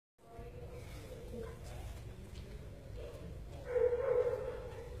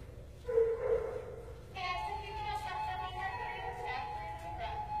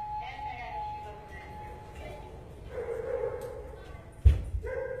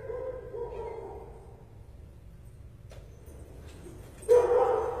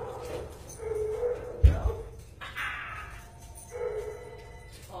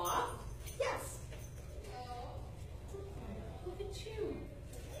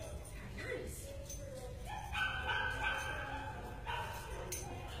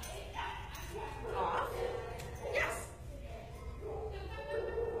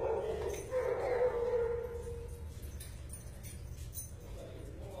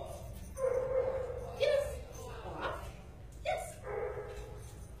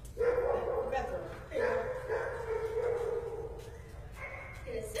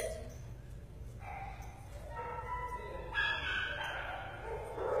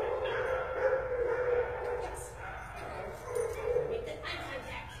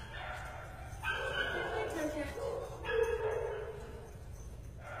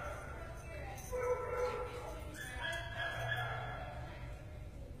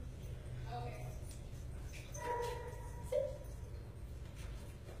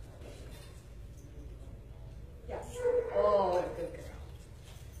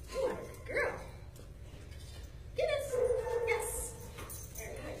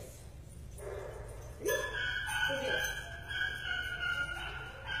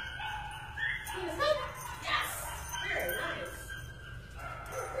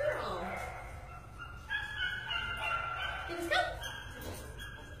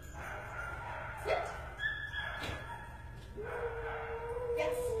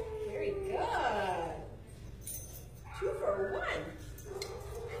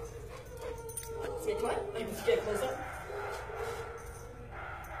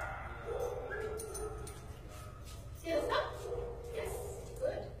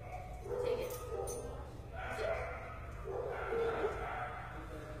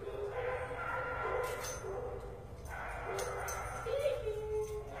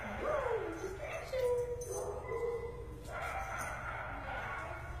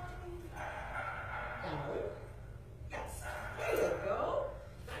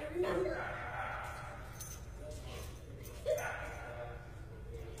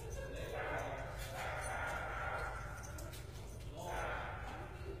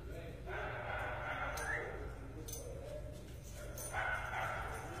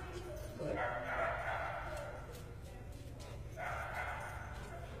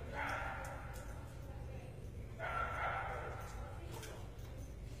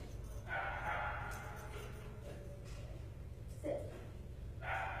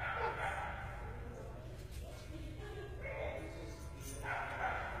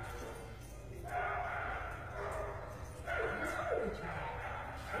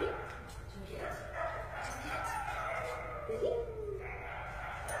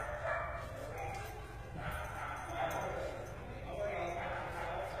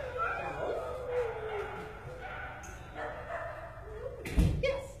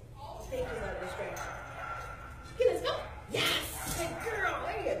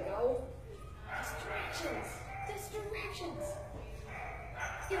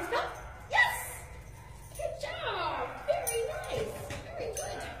Skins up. Yes. Good job. Very nice. Very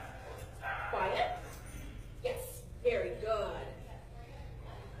good. Quiet. Yes. Very good.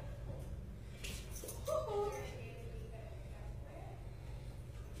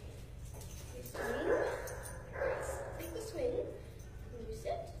 Swing. Take the swing. Can you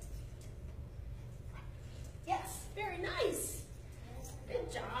sit? Yes. Very nice.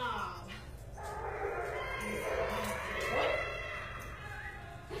 Good job.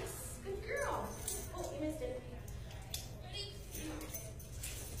 Yes, good girl. Oh, you missed it. Ready?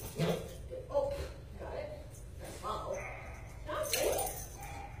 Oh, got it. Uh-oh. Drop it.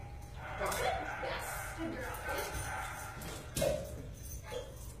 Drop it. Yes, good girl.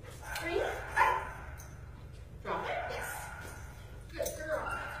 Three. Drop it. Yes. Good girl.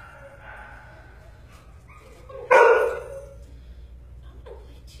 I'm gonna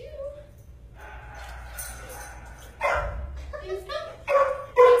play two.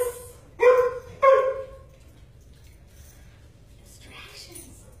 Yes.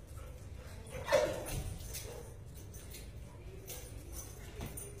 Distractions.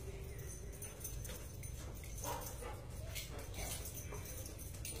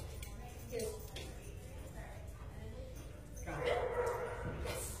 Yes. Drop it.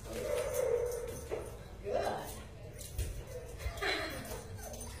 Yes. Good. Girl.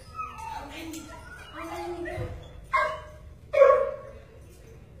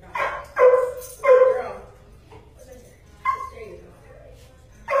 There you go.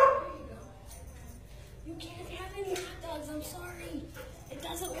 There you go. You can't have any hot dogs, I'm sorry. It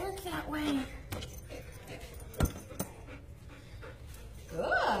doesn't work that way.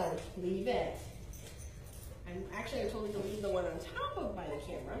 Good. Leave it. I'm told to leave the one on top of by the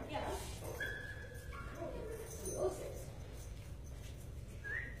camera. Yeah.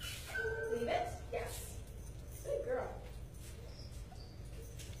 Leave it. Yes. Good girl.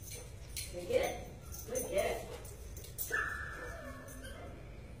 Good get it. Good get it.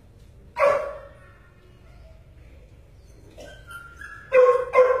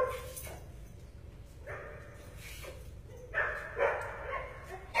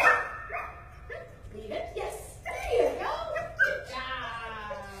 Leave it. Yes. There you go. Good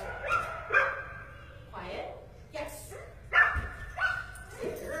job. Quiet. Yes.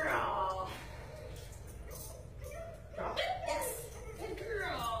 Good girl. Drop it. Yes. Good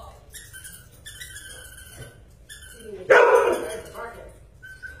girl. There's the market.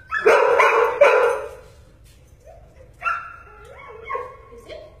 Is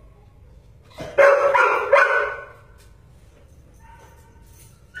it?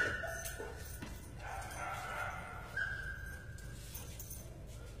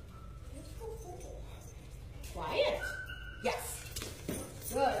 Quiet. Yes.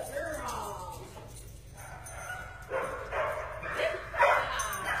 Good girl.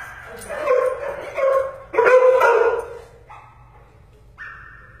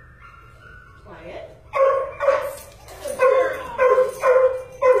 Quiet. Yes. Good girl.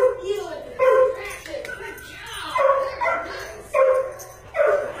 You look distracted. Good job. Very nice.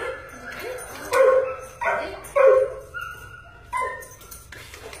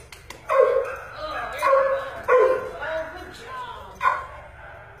 Oh, there you go. Oh, good job.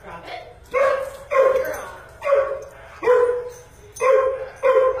 Drop it. Yes. Good girl.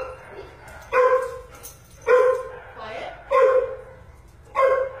 Quiet.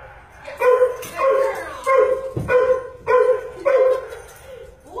 Yes. Good girl.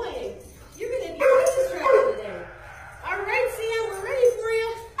 Boy, you're going to be quite distracted today. All right, Sam, we're ready for you.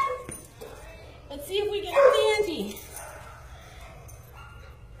 Let's see if we can up the ante.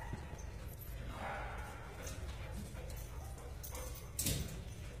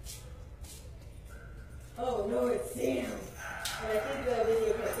 Oh, no, it's Sam. And I think the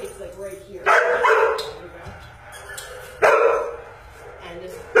video kind of takes like right here. There we go.